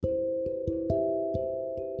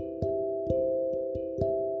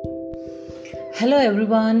Hello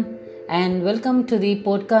everyone and welcome to the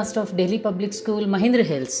podcast of Delhi Public School Mahendra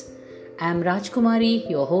Hills. I am Rajkumari,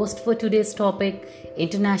 your host for today's topic,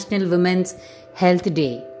 International Women's Health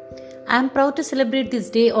Day. I am proud to celebrate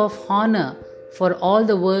this day of honor for all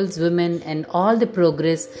the world's women and all the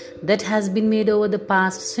progress that has been made over the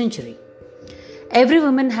past century. Every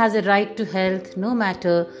woman has a right to health no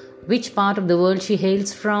matter which part of the world she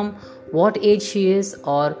hails from, what age she is,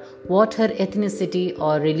 or what her ethnicity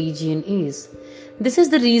or religion is. This is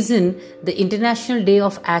the reason the International Day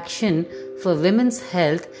of Action for Women's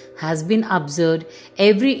Health has been observed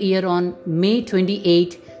every year on May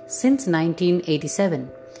 28 since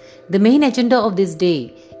 1987. The main agenda of this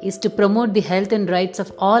day is to promote the health and rights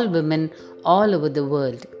of all women all over the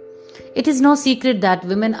world. It is no secret that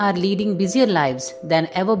women are leading busier lives than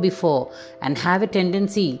ever before and have a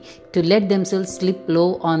tendency to let themselves slip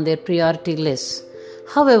low on their priority lists.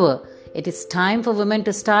 However, it is time for women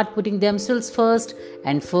to start putting themselves first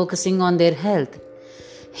and focusing on their health.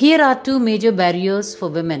 Here are two major barriers for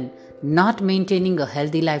women not maintaining a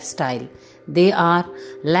healthy lifestyle. They are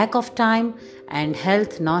lack of time and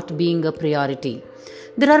health not being a priority.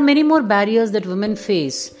 There are many more barriers that women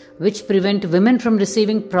face which prevent women from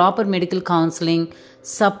receiving proper medical counseling,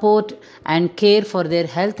 support, and care for their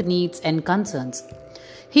health needs and concerns.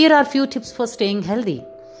 Here are few tips for staying healthy.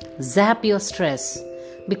 Zap your stress,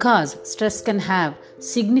 because stress can have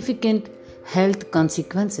significant health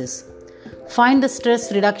consequences. Find the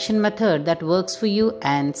stress reduction method that works for you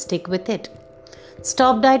and stick with it.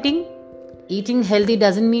 Stop dieting. Eating healthy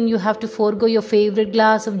doesn't mean you have to forego your favorite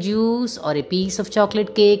glass of juice or a piece of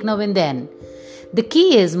chocolate cake now and then. The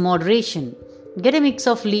key is moderation. Get a mix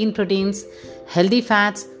of lean proteins, healthy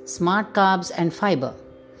fats, smart carbs, and fiber.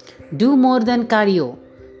 Do more than cardio.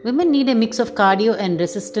 Women need a mix of cardio and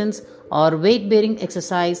resistance or weight-bearing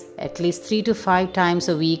exercise at least 3 to 5 times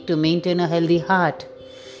a week to maintain a healthy heart.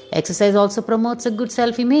 Exercise also promotes a good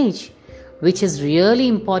self-image, which is really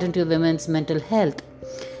important to women's mental health.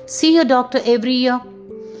 See your doctor every year.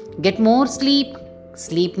 Get more sleep.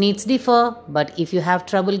 Sleep needs differ, but if you have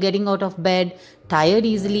trouble getting out of bed, tired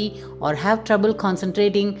easily, or have trouble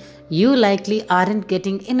concentrating, you likely aren't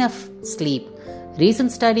getting enough sleep.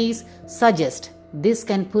 Recent studies suggest this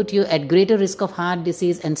can put you at greater risk of heart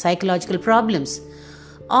disease and psychological problems.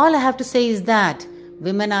 All I have to say is that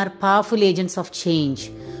women are powerful agents of change.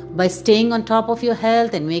 By staying on top of your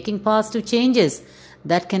health and making positive changes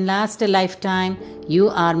that can last a lifetime, you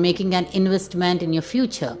are making an investment in your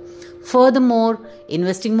future. Furthermore,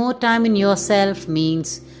 investing more time in yourself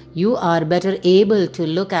means you are better able to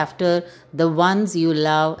look after the ones you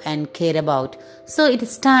love and care about. So it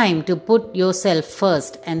is time to put yourself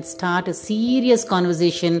first and start a serious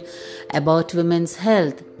conversation about women's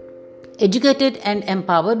health. Educated and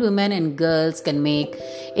empowered women and girls can make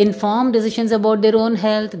informed decisions about their own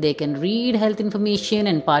health. They can read health information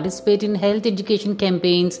and participate in health education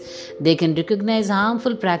campaigns. They can recognize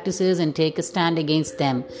harmful practices and take a stand against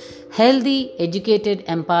them. Healthy, educated,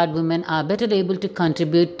 empowered women are better able to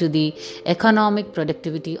contribute to the economic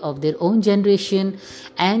productivity of their own generation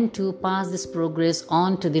and to pass this progress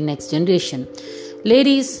on to the next generation.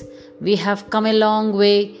 Ladies, we have come a long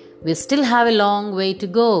way. We still have a long way to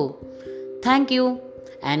go. Thank you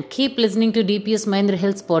and keep listening to DPS Mahendra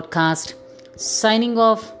Hills podcast. Signing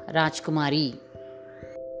off, Rajkumari.